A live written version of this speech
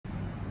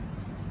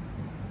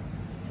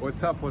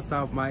What's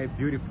up my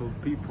beautiful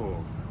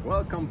people,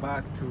 welcome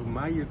back to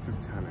my YouTube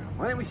channel.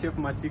 My name is Chef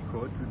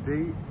Matiko.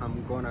 Today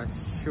I'm gonna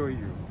show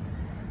you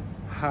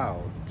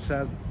how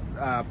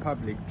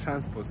public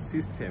transport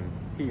system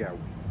here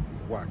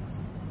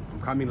works.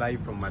 I'm coming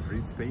live from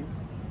Madrid, Spain,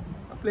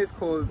 a place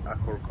called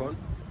Alcorcon.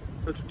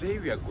 So today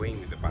we are going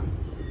with the bus,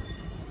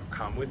 so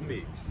come with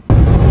me.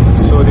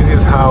 So this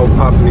is how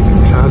public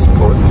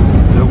transport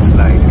looks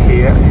like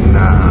here in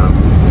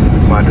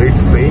Madrid,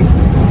 Spain.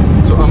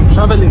 So I'm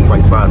traveling by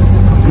bus,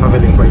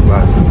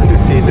 and you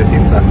see the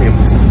seats are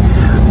empty.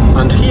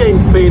 And here in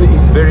Spain,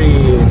 it's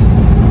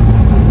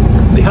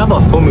they have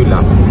a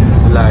formula,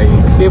 like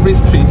every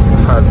street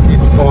has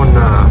its own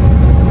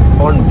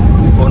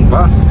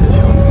bus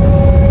station.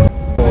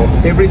 So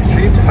every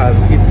street has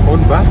its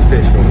own bus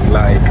station,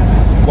 like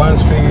one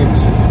street,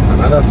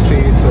 another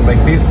street. So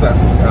like this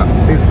bus,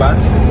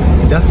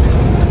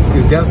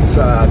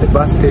 the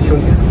bus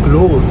station is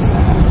close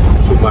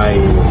to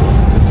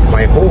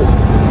my home.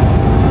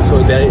 So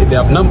they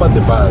have numbered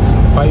the bus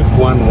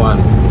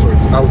 511, so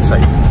it's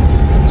outside.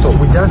 So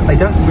I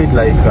just paid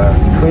like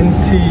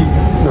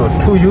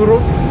 2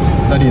 euros.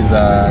 That is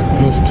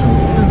close to,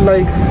 it's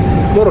like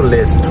more or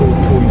less $2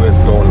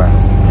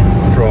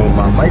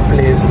 from my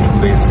place to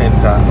the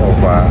center of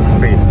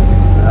Spain,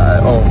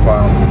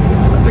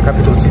 the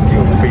capital city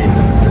of Spain,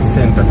 the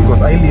center,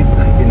 because I live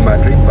in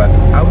Madrid but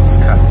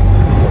outskirts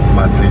of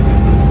Madrid.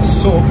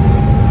 So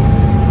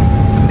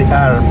there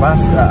are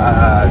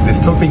the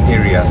stopping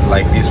areas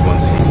like these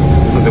ones.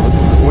 So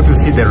what you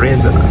see, the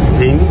red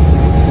thing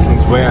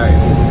is where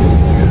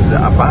is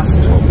a bus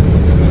stop,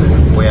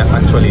 where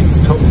actually it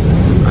stops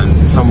and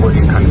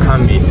somebody can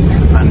come in,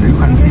 and you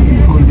can see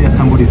in front there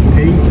somebody is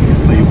paying.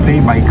 So you pay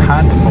by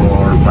card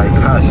or by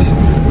cash,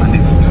 and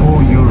it's 2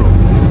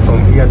 euros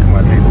from here to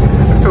Madrid.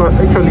 So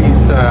actually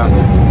it's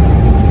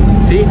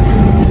see,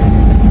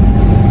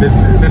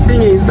 the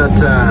thing is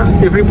that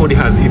everybody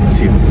has its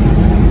seat.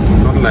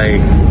 Not like,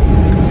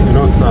 you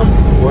know,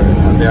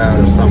 there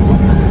are some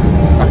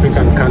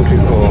African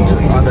countries or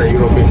other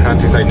European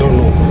countries, I don't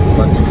know,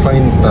 but you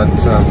find that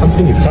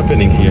something is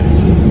happening here.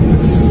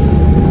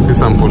 See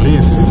some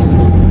police,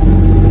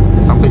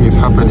 something is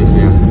happening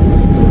here.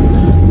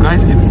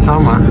 Guys, it's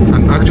summer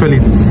and actually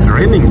it's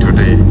raining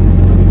today.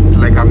 It's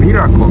like a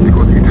miracle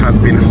because it has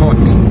been hot.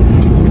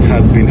 It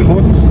has been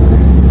hot,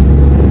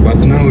 but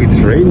now it's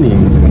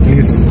raining. At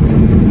least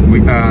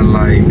we are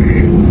like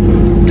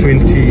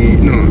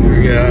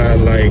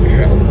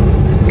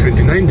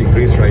 29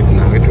 degrees right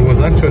now. It was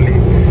actually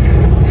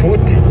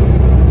 40.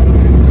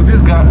 So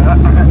this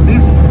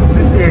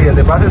area,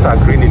 the buses are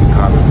green in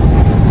color.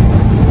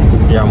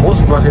 Yeah,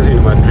 most buses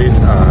in Madrid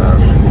are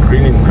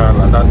green in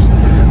color. That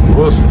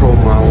goes from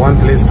one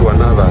place to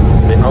another,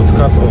 the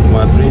outskirts of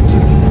Madrid,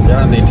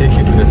 yeah, and they take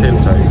you to the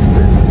center.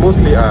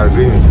 Mostly are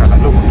green in color.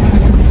 Look,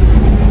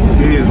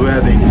 this is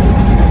where they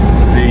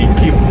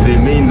keep the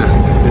main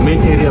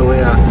area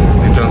where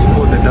they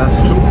transport the dust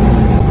to.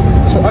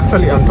 So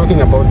actually I'm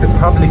talking about the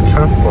public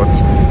transport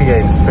here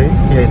in Spain,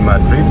 here in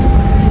Madrid.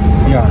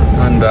 Yeah,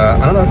 and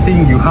another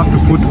thing, you have to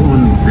put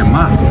on the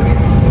mask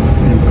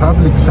in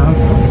public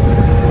transport.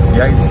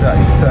 Yeah, it's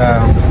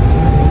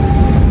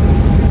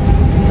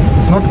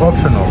not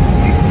optional.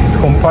 It's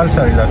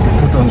compulsory that you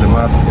put on the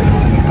mask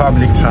in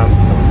public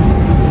transport.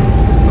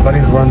 So that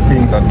is one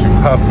thing that you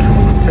have to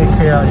take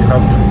care, you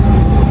have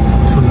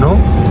to know.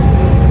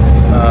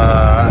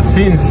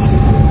 Since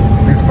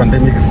this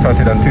pandemic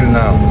started until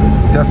now,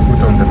 just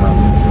put on the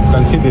mask. You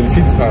can see the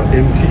seats are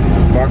empty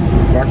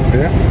back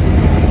there.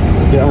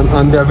 Yeah,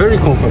 and they are very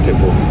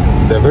comfortable.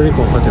 They are very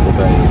comfortable,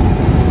 guys.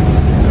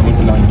 I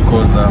won't lie,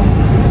 because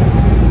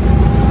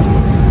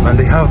and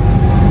they have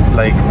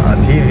like a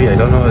TV. I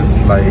don't know,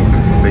 it's like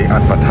they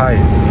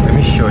advertise. Let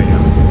me show you.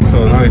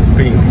 So now it's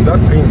pink. Is that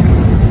pink?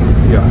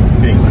 Yeah, it's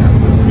pink.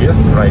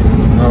 Yes, right.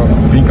 Now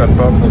pink and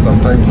purple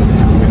sometimes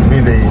with me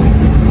they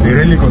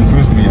really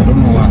confuse me. I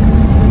don't know why.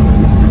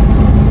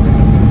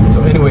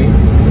 So anyway,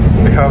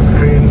 they have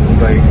screens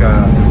like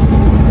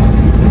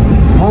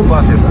more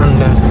buses,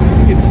 and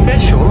it's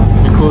special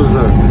because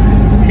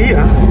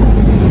here,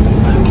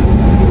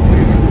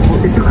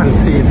 if you can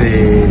see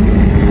the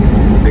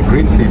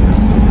green seats,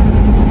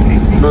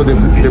 no, the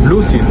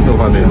blue seats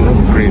over there, not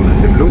green,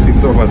 the blue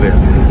seats over there,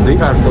 they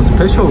are for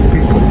special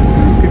people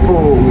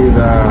with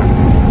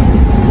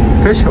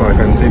special, I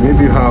can say,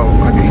 maybe you have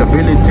a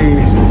disability,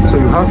 so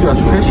you have your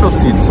special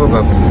seat so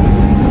that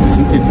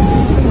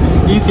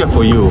it's easier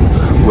for you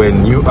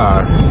when you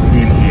are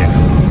in here.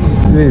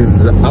 This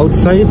is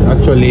outside.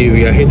 Actually,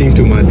 we are heading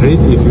to Madrid.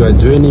 If you are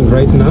joining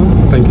right now,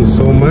 thank you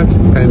so much.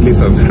 Kindly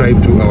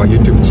subscribe to our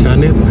YouTube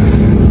channel.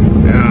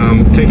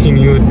 Taking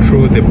you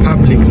through the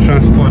public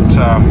transport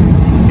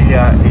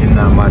here in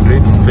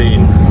Madrid,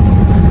 Spain.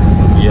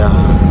 Yeah,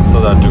 so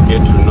that you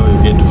get to know,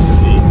 you get to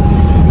see,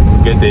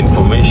 get the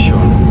information.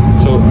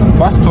 So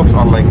bus stops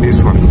are like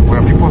these ones,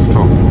 where people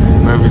stop,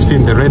 where we've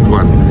seen the red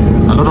one.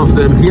 A lot of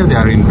them here, they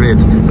are in red.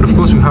 But of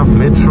course we have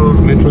metro.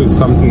 Metro is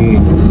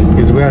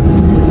where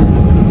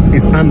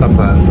it's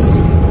underpass.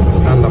 It's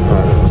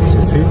underpass,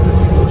 you see?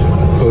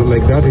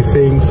 is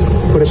saying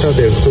Puerta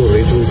del Sur.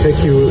 It will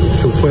take you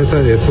to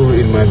Puerta del Sur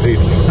in Madrid.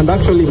 And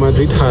actually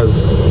Madrid has,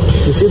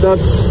 you see that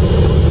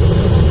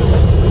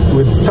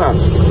with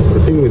stars, the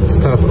thing with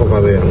stars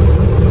over there.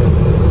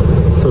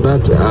 So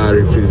that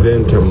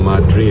represent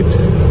Madrid.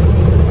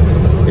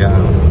 Yeah,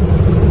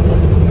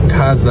 it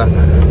has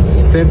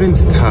 7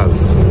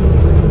 stars.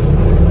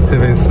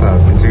 7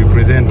 stars. It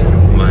represents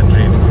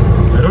Madrid.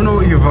 I don't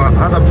know if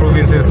other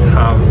provinces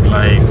have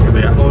like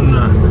their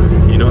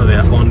own, you know,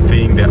 their own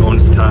thing, their own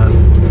stars,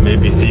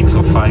 maybe 6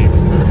 or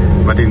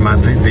 5. But in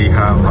Madrid they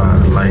have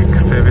like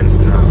 7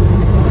 stars.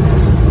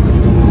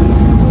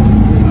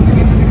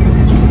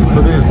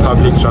 So this is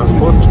public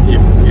transport.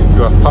 If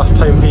you are first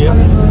time here,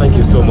 thank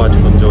you so much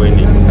for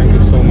joining. Thank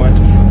you so much.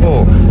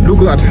 Oh,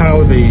 look at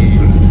how they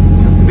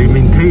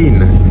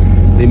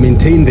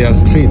maintain their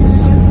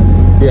streets.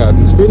 Yeah,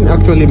 Spain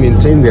actually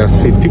maintain their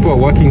streets. People are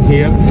working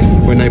here.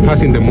 When I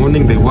pass in the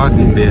morning, they work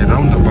in the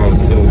roundabout,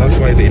 so that's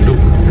why they look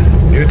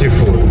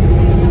beautiful.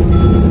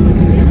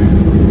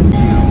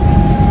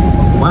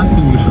 One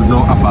thing you should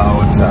know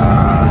about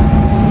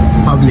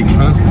public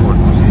transport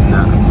in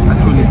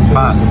actually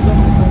bus,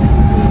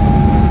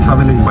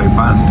 traveling by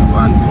bus to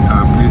one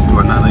place to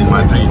another in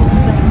Madrid.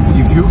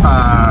 If you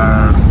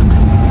are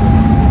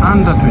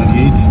under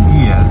 28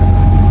 years,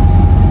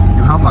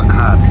 you have a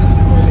card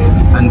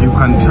and you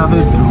can travel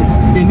to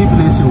any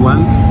place you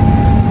want,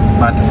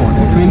 but for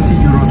 20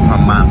 euros per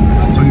month.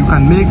 So you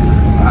can make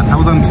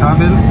 1,000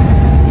 travels,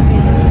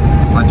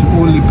 but you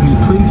only pay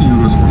 20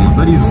 euros per month.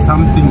 That is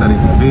something that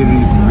is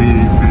very,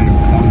 very, very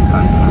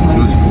important and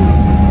useful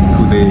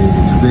to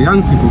the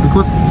young people,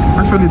 because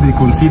actually they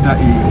consider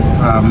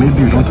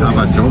maybe you don't have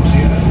a job,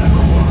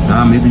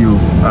 maybe you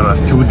are a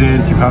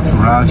student, you have to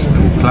rush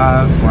to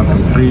class 1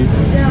 to 3.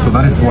 So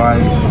that is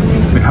why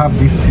we have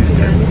this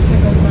system.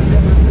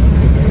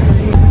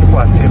 People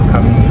are still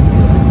coming in.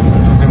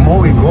 So the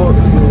more we go,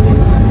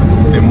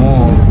 the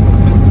more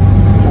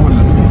full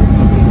it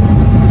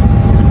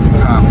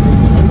becomes.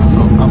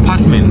 So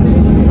apartments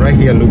right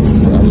here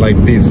looks like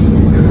this.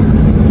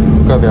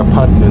 Look at the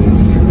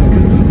apartments.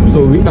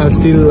 So we are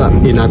still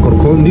in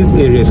Alcorcón. This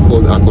area is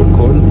called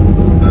Alcorcón.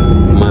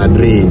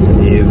 Madrid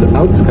is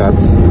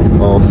outskirts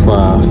of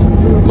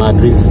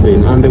Madrid,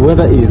 Spain, and the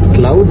weather is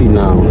cloudy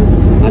now,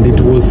 and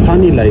it was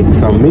sunny like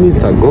some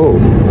minutes ago.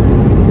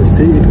 You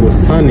see, it was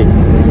sunny,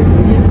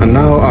 and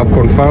now I've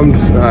confirmed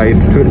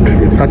it's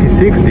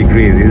 36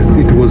 degrees.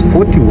 It was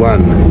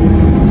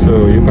 41,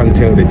 so you can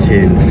tell the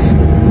change.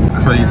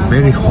 So it's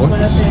very hot.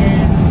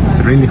 It's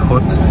really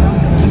hot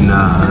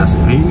in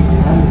Spain,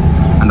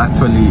 and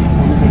actually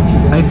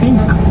I think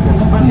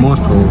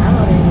most of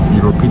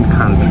European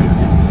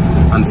countries,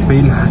 and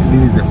Spain,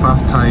 this is the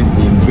first time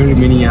in very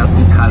many years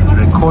it has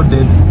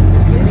recorded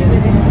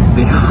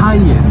the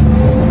highest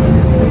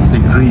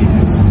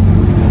degrees.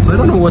 So I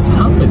don't know what's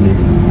happening.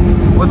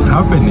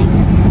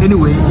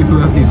 Anyway, if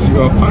it's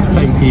your first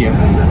time here,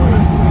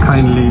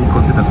 kindly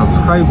consider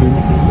subscribing,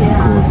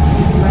 because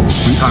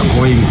we are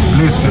going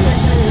places.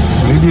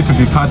 We need you to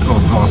be part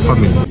of our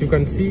family. So you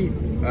can see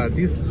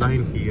this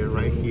line here,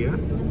 right here,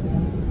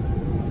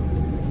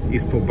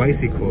 is for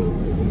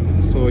bicycles,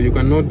 so you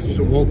cannot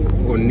walk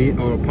on it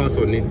or pass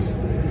on it.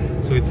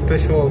 So it's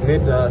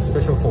made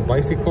special for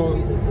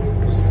bicycle,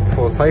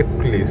 for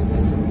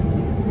cyclists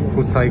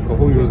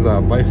who use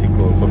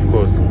bicycles, of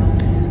course.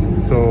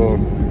 So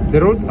the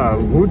roads are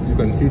good. You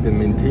can see the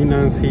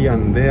maintenance here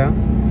and there,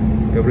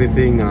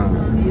 everything.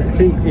 I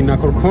think in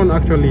Alcorcón,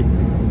 actually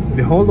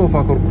the whole of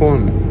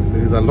Alcorcón,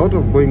 there is a lot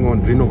of going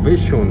on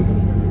renovation.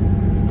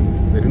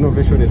 The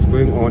renovation is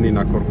going on in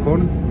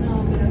Alcorcón,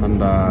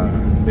 and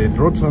the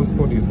road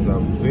transport is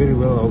very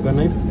well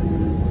organized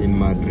in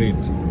Madrid.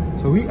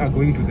 So we are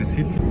going to the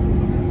city.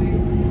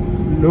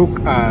 Look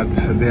at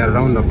their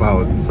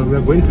roundabout. So we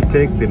are going to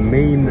take the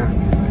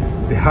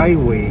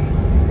highway.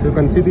 So you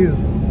can see this,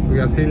 we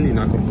are still in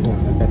Alcorcón.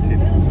 Look at it,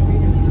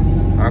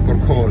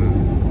 Alcorcón.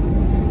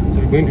 So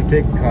we're going to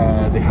take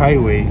the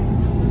highway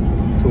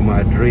to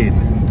Madrid.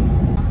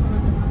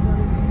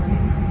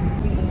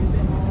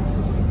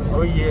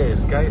 Oh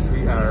yes, guys,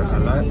 we are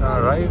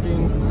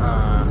arriving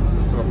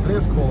to a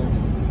place called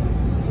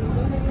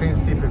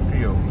Príncipe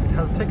Pío. It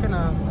has taken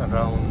us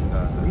around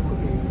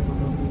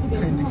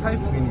 25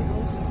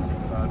 minutes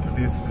to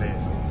this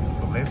place.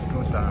 So let's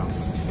go down.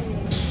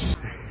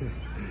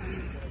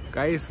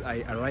 Guys,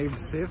 I arrived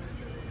safe,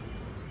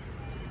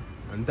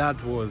 and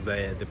that was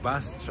the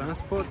bus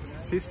transport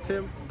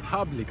system,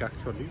 public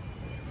actually.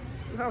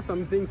 We have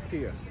some things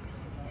here.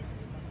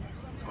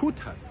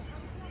 Scooters.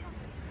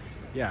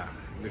 Yeah,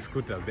 the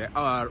scooters, they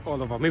are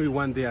all over. Maybe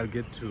one day I'll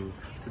get to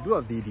do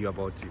a video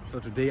about it. So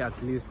today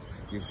at least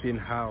you've seen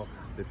how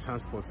the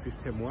transport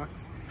system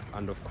works,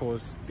 and of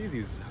course this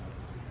is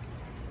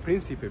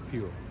Príncipe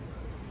Pío.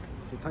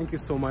 So thank you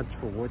so much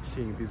for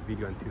watching this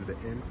video until the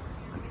end.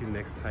 Until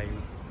next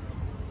time,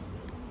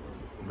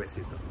 un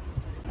besito.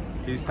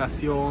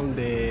 Estación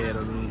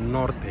del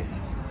Norte.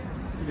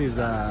 This is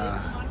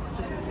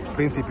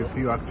Príncipe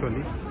Pío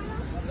actually.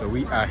 So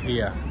we are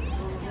here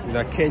with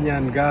a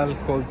Kenyan girl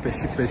called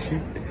Peshi Peshi.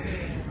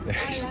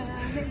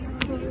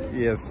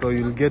 Yes, so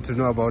you'll get to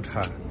know about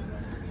her.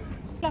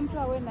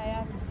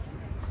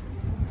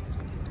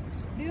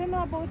 Do you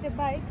know about the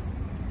bikes?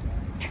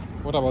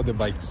 What about the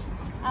bikes?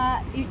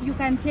 You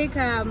can take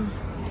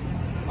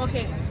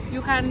okay,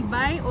 you can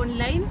buy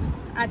online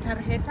at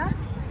Tarjeta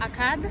a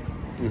card,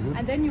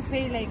 and then you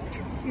pay like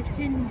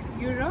 15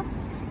 euro,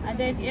 and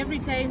then every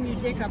time you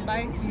take a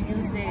bike you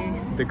use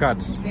the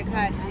card. The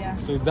card, yeah.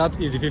 So is that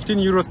easy? 15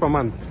 euros per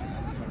month?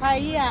 Per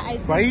year, I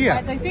think. Per year?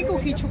 But I think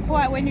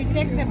ukichukua, when you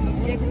take the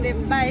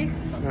bike,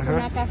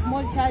 a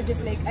small charges,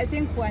 like I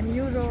think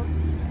 €1.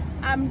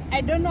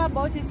 I don't know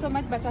about it so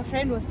much, but a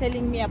friend was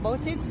telling me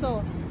about it.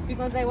 So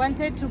because I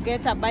wanted to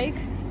get a bike,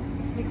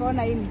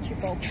 nikaona hii ni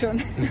cheap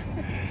option.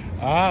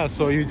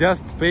 So you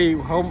just pay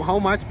how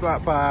much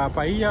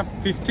per year?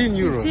 15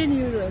 euros. 15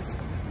 euros.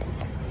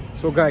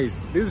 So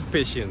guys, this is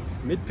Patient.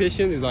 Meet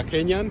Patient is a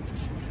Kenyan.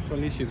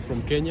 Actually, she's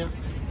from Kenya,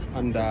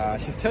 and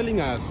she's telling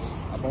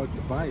us about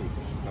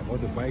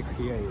the bikes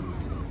here in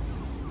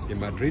the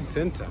Madrid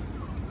center.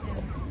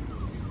 Yeah.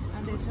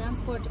 And the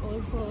transport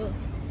also.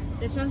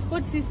 The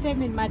transport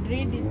system in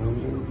Madrid,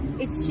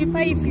 it's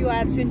cheaper if you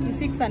are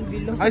 26 and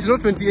below. It's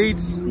not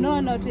 28?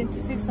 No,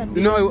 26 and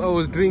below. You know, I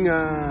was doing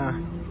a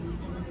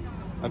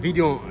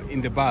video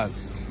in the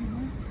bus.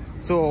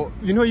 So,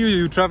 you know,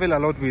 you travel a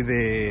lot with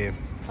the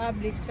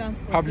public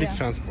transport. Public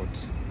transport.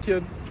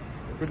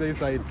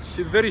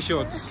 She's very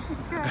short.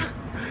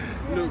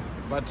 Look,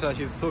 but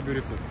she's so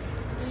beautiful.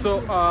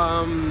 So,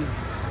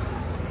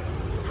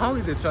 how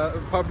is the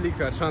public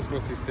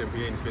transport system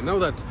here in Spain? Now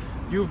that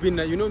you've been,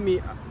 you know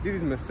me, this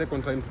is my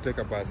second time to take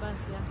a bus.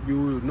 Yeah.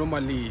 You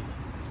normally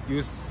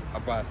use a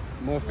bus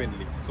more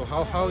oftenly. So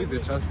how is the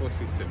transport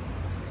system?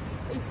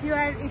 If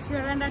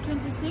you're under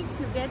 26,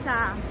 you get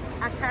a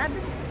card.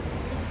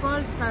 It's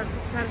called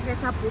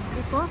Tarjeta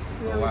Público.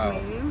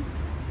 Wow.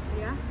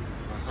 Yeah.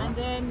 And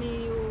then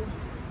you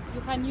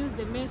can use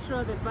the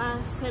metro, the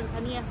bus,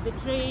 the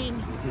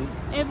train,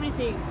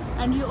 everything,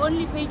 and you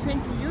only pay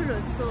 20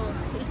 euros. So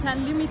it's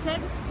unlimited.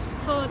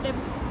 So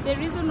the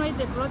reason why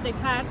they brought the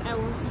card, I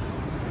was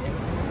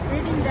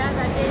reading the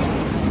other day,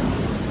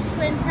 is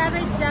to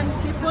encourage young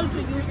people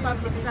to use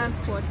public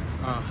transport.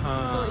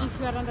 So if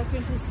you are under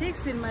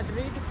 26 in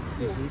Madrid,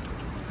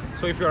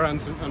 so if you are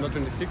under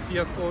 26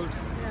 years old,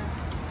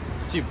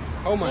 it's cheap.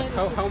 How much?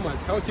 How much?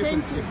 How cheap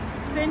is cheap?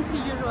 20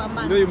 euro a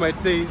month. No, you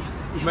might say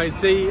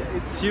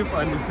it's cheap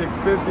and it's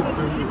expensive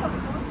to you.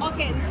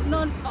 Okay,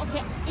 no,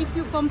 okay. If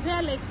you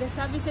compare like the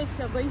services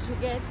you're going to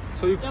get,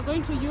 so you're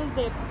going to use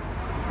the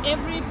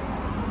every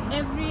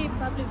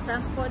public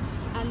transport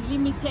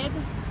unlimited.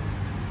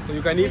 So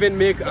you can even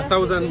make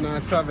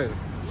 1,000 travels.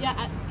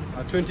 Yeah.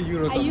 At 20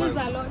 euros a month. I use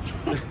a lot.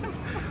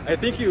 I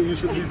think you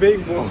should be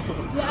paying more.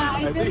 Yeah,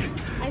 I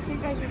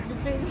think I should be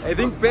paying. I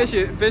think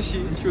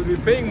Peshi should be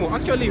paying more.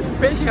 Actually,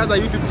 Peshi has a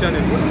YouTube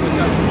channel. What is the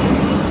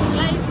channel?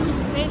 Life with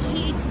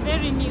Peshi, it's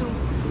very new.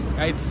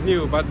 It's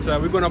new, but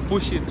we're gonna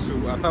push it to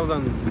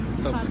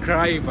 1,000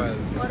 subscribers.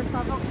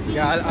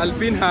 Yeah, I'll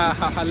pin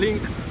her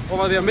link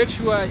over there. Make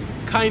sure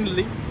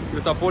kindly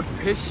you support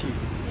Peshi.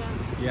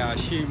 Yeah,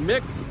 she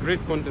makes great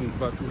content,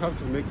 but we have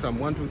to make some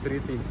 1, 2, 3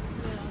 things.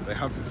 I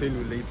have to tell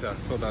you later,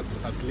 so that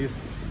at least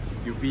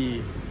you'll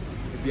be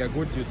a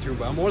good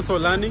YouTuber. I'm also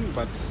learning,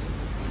 but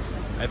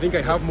I think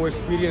I have more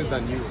experience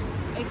than you.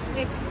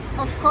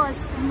 Of course,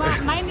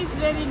 mine is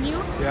very new.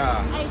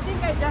 Yeah. I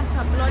think I just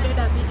uploaded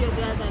a video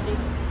the other day.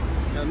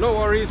 Yeah, no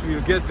worries,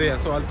 we'll get there.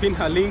 So I'll pin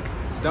her link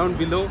down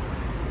below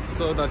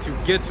so that you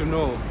get to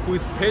know who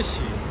is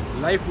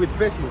Peshi. Life with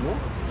Peshi, no?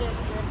 Yes.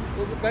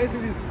 So guys,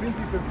 this is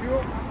Príncipe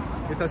Pío,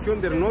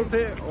 Estación del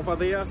Norte over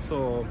there.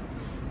 So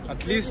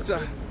at least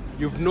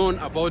you've known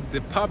about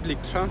the public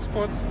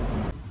transport.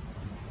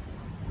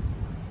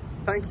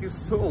 Thank you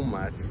so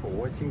much for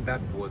watching.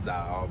 That was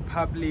our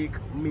public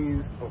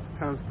means of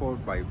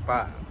transport by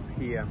bus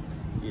here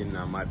in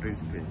Madrid,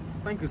 Spain.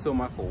 Thank you so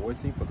much for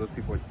watching. For those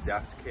people who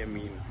just came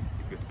in,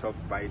 if you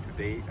stopped by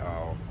today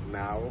or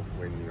now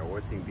when you're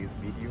watching this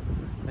video,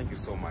 thank you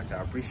so much.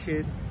 I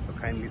appreciate you.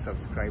 Kindly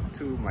subscribe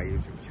to my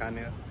YouTube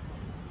channel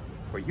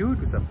for you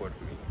to support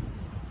me.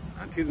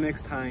 Until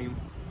next time,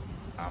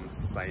 I'm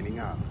signing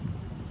out.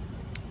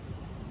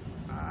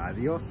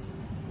 Adios.